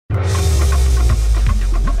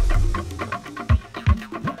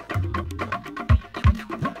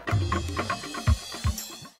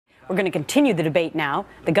We're going to continue the debate now,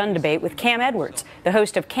 the gun debate, with Cam Edwards, the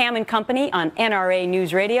host of Cam and Company on NRA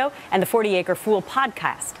News Radio and the 40 Acre Fool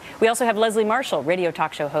podcast. We also have Leslie Marshall, radio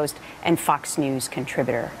talk show host and Fox News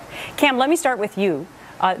contributor. Cam, let me start with you.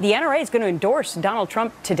 The NRA is going to endorse Donald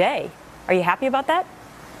Trump today. Are you happy about that?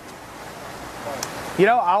 You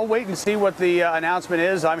know, I'll wait and see what the announcement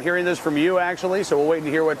is. I'm hearing this from you, actually, so we'll wait and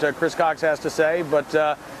hear what Chris Cox has to say. But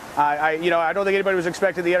I don't think anybody was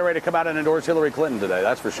expecting the NRA to come out and endorse Hillary Clinton today.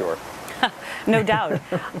 That's for sure. No doubt.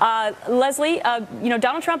 Leslie,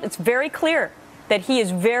 Donald Trump, it's very clear that he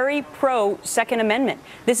is very pro-Second Amendment.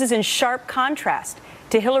 This is in sharp contrast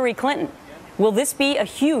to Hillary Clinton. Will this be a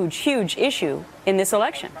huge, huge issue in this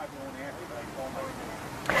election?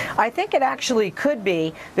 I think it actually could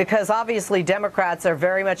be, because obviously Democrats are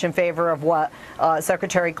very much in favor of what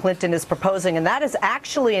Secretary Clinton is proposing, and that is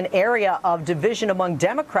actually an area of division among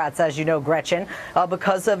Democrats, as you know, Gretchen,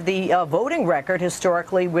 because of the voting record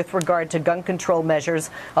historically with regard to gun control measures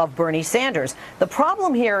of Bernie Sanders. The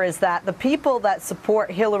problem here is that the people that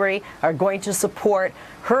support Hillary are going to support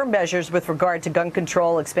her measures with regard to gun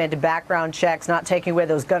control, expanded background checks, not taking away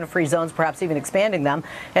those gun-free zones, perhaps even expanding them.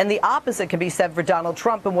 And the opposite can be said for Donald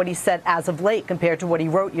Trump and what he said as of late compared to what he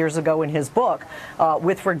wrote years ago in his book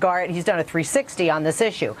with regard, he's done a 360 on this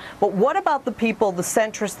issue. But what about the people, the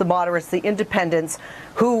centrists, the moderates, the independents,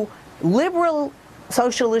 who liberal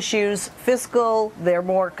social issues, fiscal, they're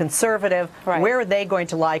more conservative. Right. Where are they going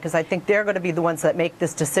to lie? Because I think they're going to be the ones that make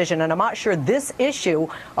this decision. And I'm not sure this issue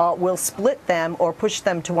will split them or push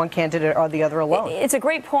them to one candidate or the other alone. It's a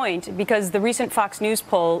great point, because the recent Fox News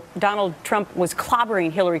poll, Donald Trump was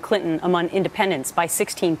clobbering Hillary Clinton among independents by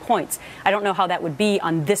 16 points. I don't know how that would be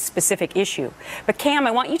on this specific issue. But Cam,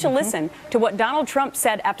 I want you to listen to what Donald Trump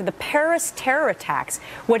said after the Paris terror attacks,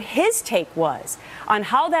 what his take was on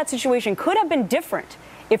how that situation could have been different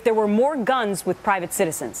if there were more guns with private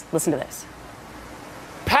citizens. Listen to this.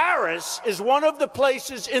 Paris is one of the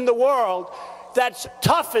places in the world that's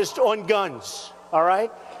toughest on guns, all right?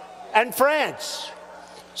 And France.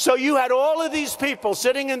 So you had all of these people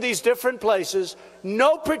sitting in these different places,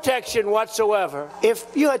 no protection whatsoever. If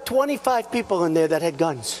you had 25 people in there that had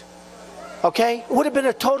guns, okay? It would have been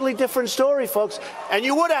a totally different story, folks. And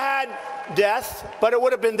you would have had death, but it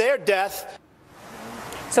would have been their death.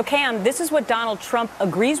 So, Cam, this is what Donald Trump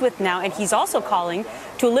agrees with now, and he's also calling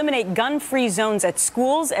to eliminate gun-free zones at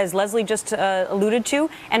schools, as Leslie just alluded to,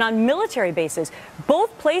 and on military bases,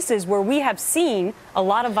 both places where we have seen a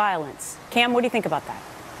lot of violence. Cam, what do you think about that?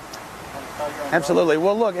 Absolutely.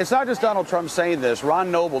 Well, look, it's not just Donald Trump saying this. Ron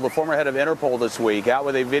Noble, the former head of Interpol this week, out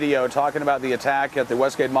with a video talking about the attack at the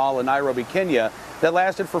Westgate Mall in Nairobi, Kenya, that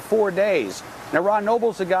lasted for 4 days. Now, Ron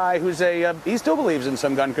Noble's a guy who's he still believes in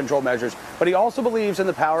some gun control measures, but he also believes in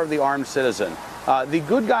the power of the armed citizen. The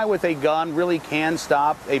good guy with a gun really can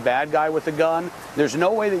stop a bad guy with a gun. There's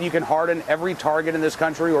no way that you can harden every target in this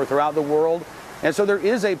country or throughout the world. And so there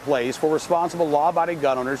is a place for responsible law-abiding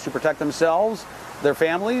gun owners to protect themselves, their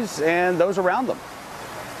families, and those around them.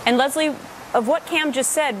 And Leslie, of what Cam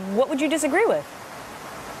just said, what would you disagree with?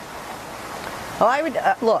 Well, I would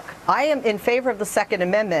look, I am in favor of the Second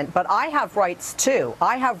Amendment, but I have rights too.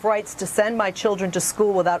 I have rights to send my children to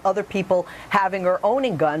school without other people having or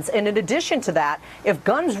owning guns. And in addition to that, if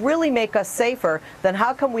guns really make us safer, then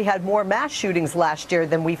how come we had more mass shootings last year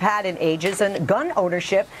than we've had in ages? And gun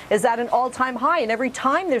ownership is at an all-time high. And every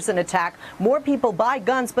time there's an attack, more people buy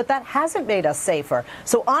guns, but that hasn't made us safer.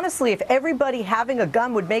 So honestly, if everybody having a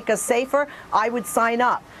gun would make us safer, I would sign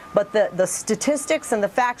up. But the statistics and the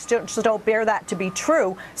facts just don't bear that to be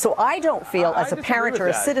true. So I don't feel, as a parent or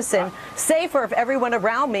a citizen, safer if everyone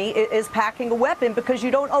around me is packing a weapon, because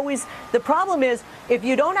you don't always. The problem is, if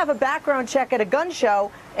you don't have a background check at a gun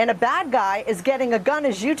show and a bad guy is getting a gun,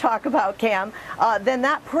 as you talk about, Cam, then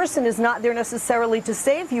that person is not there necessarily to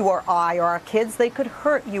save you or I or our kids. They could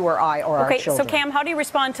hurt you or I or our children. Okay, so Cam, how do you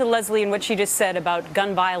respond to Leslie and what she just said about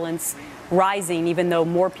gun violence rising, even though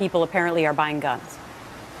more people apparently are buying guns?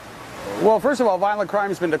 Well, first of all, violent crime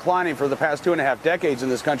has been declining for the past 2.5 decades in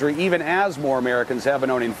this country, even as more Americans have been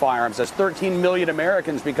owning firearms. As 13 million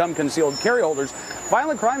Americans become concealed carry holders,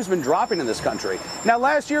 violent crime has been dropping in this country. Now,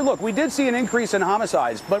 last year, look, we did see an increase in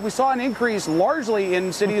homicides, but we saw an increase largely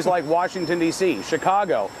in cities like Washington, D.C.,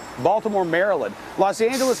 Chicago, Baltimore, Maryland, Los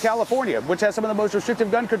Angeles, California, which has some of the most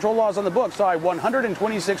restrictive gun control laws on the books, saw a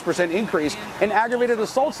 126% increase in aggravated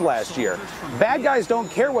assaults last year. Bad guys don't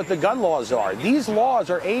care what the gun laws are. These laws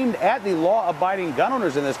are aimed at the law-abiding gun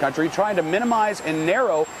owners in this country, trying to minimize and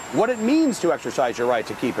narrow what it means to exercise your right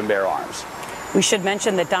to keep and bear arms. We should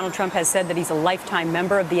mention that Donald Trump has said that he's a lifetime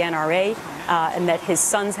member of the NRA and that his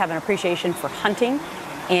sons have an appreciation for hunting.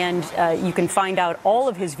 And you can find out all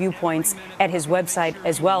of his viewpoints at his website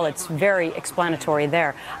as well. It's very explanatory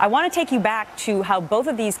there. I want to take you back to how both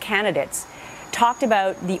of these candidates talked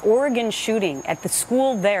about the Oregon shooting at the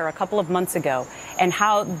school there a couple of months ago and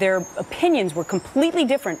how their opinions were completely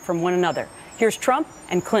different from one another. Here's Trump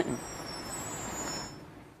and Clinton.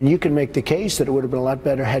 You can make the case that it would have been a lot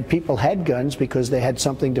better had people had guns because they had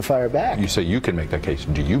something to fire back. You say you can make that case.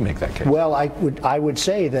 Do you make that case? Well, I would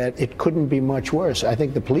say that it couldn't be much worse. I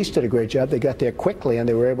think the police did a great job. They got there quickly and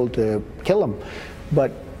they were able to kill them.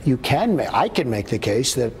 But I can make the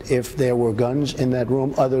case that if there were guns in that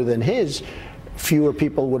room other than his, fewer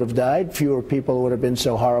people would have died, fewer people would have been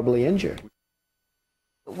so horribly injured.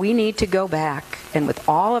 We need to go back and with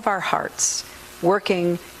all of our hearts,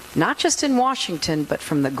 working not just in Washington, but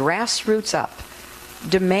from the grassroots up,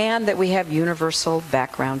 demand that we have universal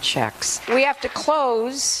background checks. We have to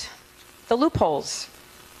close the loopholes.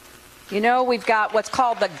 You know, we've got what's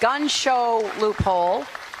called the gun show loophole,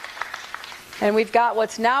 and we've got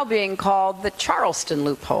what's now being called the Charleston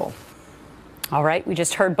loophole. All right, we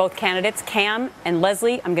just heard both candidates, Cam and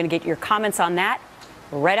Leslie. I'm going to get your comments on that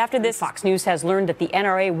right after this. Fox News has learned that the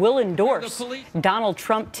NRA will endorse Donald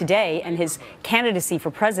Trump today and his candidacy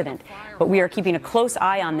for president. But we are keeping a close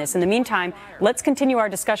eye on this. In the meantime, let's continue our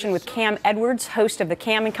discussion with Cam Edwards, host of the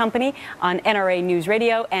Cam and Company on NRA News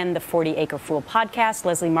Radio and the 40 Acre Fool podcast.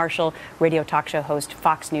 Leslie Marshall, radio talk show host,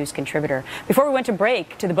 Fox News contributor. Before we went to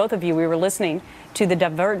break, to the both of you, we were listening to the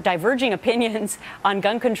diverging opinions on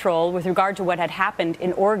gun control with regard to what had happened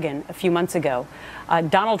in Oregon a few months ago.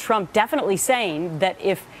 Donald Trump definitely saying that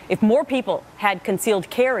if more people had concealed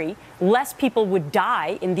carry, less people would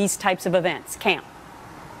die in these types of events. Cam.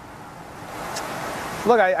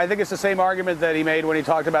 Look, I think it's the same argument that he made when he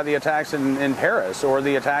talked about the attacks in Paris or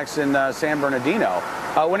the attacks in San Bernardino.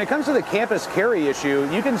 When it comes to the campus carry issue,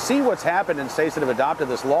 you can see what's happened in states that have adopted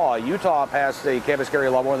this law. Utah passed a campus carry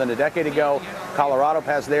law more than a decade ago. Colorado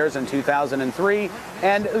passed theirs in 2003.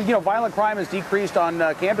 And, you know, violent crime has decreased on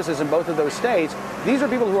campuses in both of those states. These are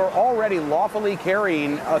people who are already lawfully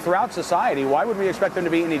carrying throughout society. Why would we expect them to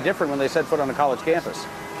be any different when they set foot on a college campus?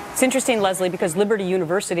 It's interesting, Leslie, because Liberty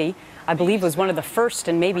University, I believe, was one of the first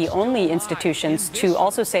and maybe only institutions to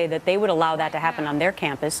also say that they would allow that to happen on their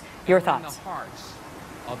campus. Your thoughts?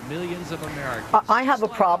 Of millions of Americans. I have a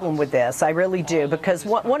problem with this. I really do, because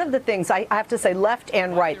one of the things I have to say, left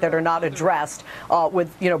and right, that are not addressed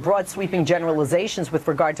with broad sweeping generalizations with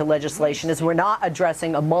regard to legislation is we're not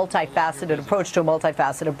addressing a multifaceted approach to a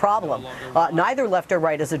multifaceted problem. Neither left or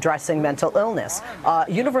right is addressing mental illness.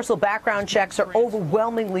 Universal background checks are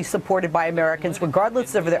overwhelmingly supported by Americans,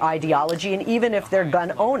 regardless of their ideology and even if they're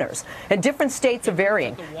gun owners. And different states are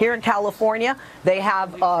varying. Here in California, they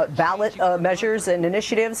have ballot measures and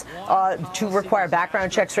initiatives to require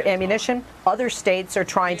background checks for ammunition. Other states are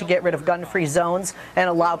trying to get rid of gun-free zones and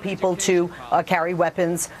allow people to carry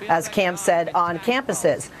weapons, as Cam said, on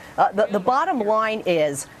campuses. The bottom line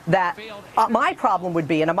is that my problem would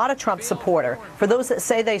be, and I'm not a Trump supporter, for those that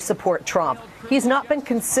say they support Trump, he's not been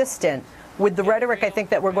consistent with the rhetoric I think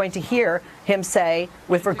that we're going to hear him say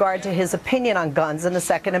with regard to his opinion on guns and the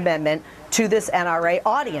Second Amendment to this NRA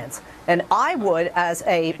audience. And I would, as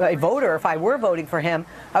a voter, if I were voting for him,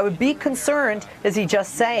 I would be concerned, is he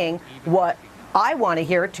just saying what I want to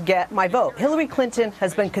hear to get my vote? Hillary Clinton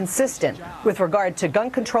has been consistent with regard to gun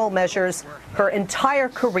control measures her entire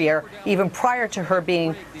career, even prior to her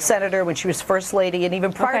being senator when she was first lady, and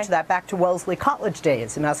even prior to that, back to Wellesley College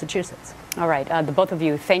days in Massachusetts. All right, the both of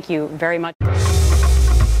you, thank you very much.